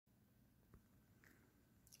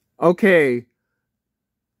Okay,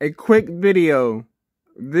 a quick video.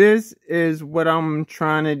 This is what I'm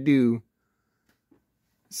trying to do.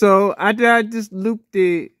 So after I just looped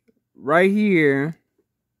it right here.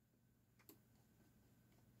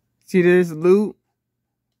 See this loop?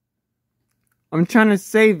 I'm trying to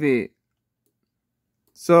save it.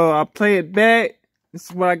 So I'll play it back. This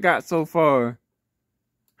is what I got so far.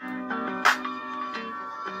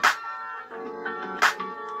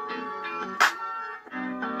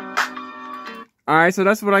 Alright, so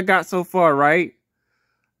that's what I got so far, right?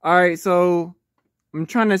 Alright, so I'm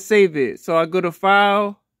trying to save it. So I go to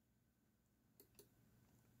File.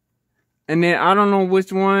 And then I don't know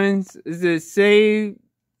which ones. Is it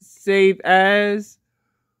Save As?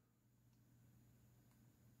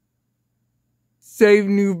 Save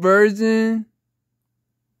New Version?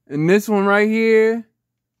 And this one right here?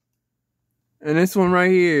 And this one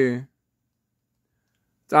right here.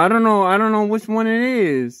 So I don't know which one it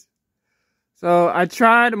is. So I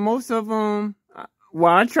tried most of them.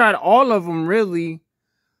 Well, I tried all of them really.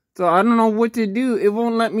 So I don't know what to do. It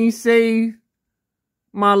won't let me save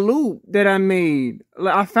my loop that I made.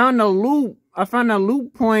 Like, I found a loop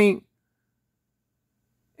point,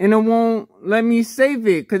 and it won't let me save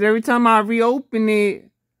it. Cause every time I reopen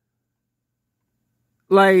it,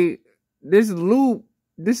 like, this loop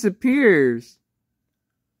disappears.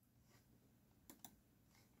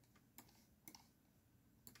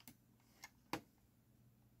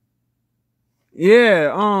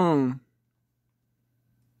 Yeah,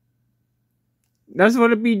 that's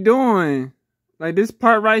what it be doing. Like, this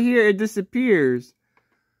part right here, it disappears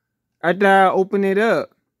after I open it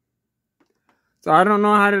up. So I don't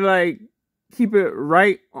know how to, like, keep it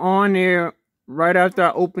right on there right after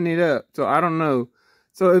I open it up. So I don't know.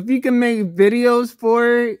 So if you can make videos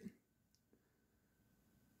for it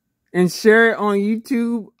and share it on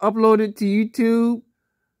YouTube, upload it to YouTube,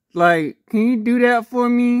 like, can you do that for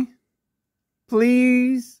me?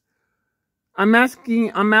 Please? I'm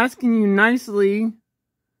asking you nicely.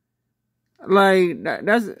 Like,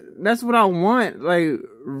 that's what I want. Like,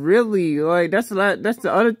 really. Like, that's the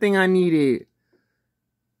other thing I needed.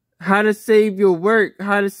 How to save your work,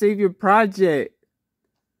 how to save your project,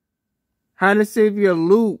 how to save your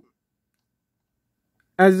loop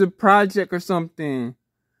as a project or something.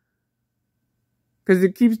 Because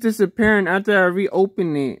it keeps disappearing after I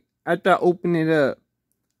reopen it, after I open it up.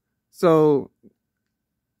 So,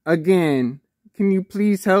 again, can you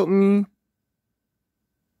please help me?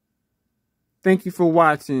 Thank you for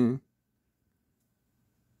watching.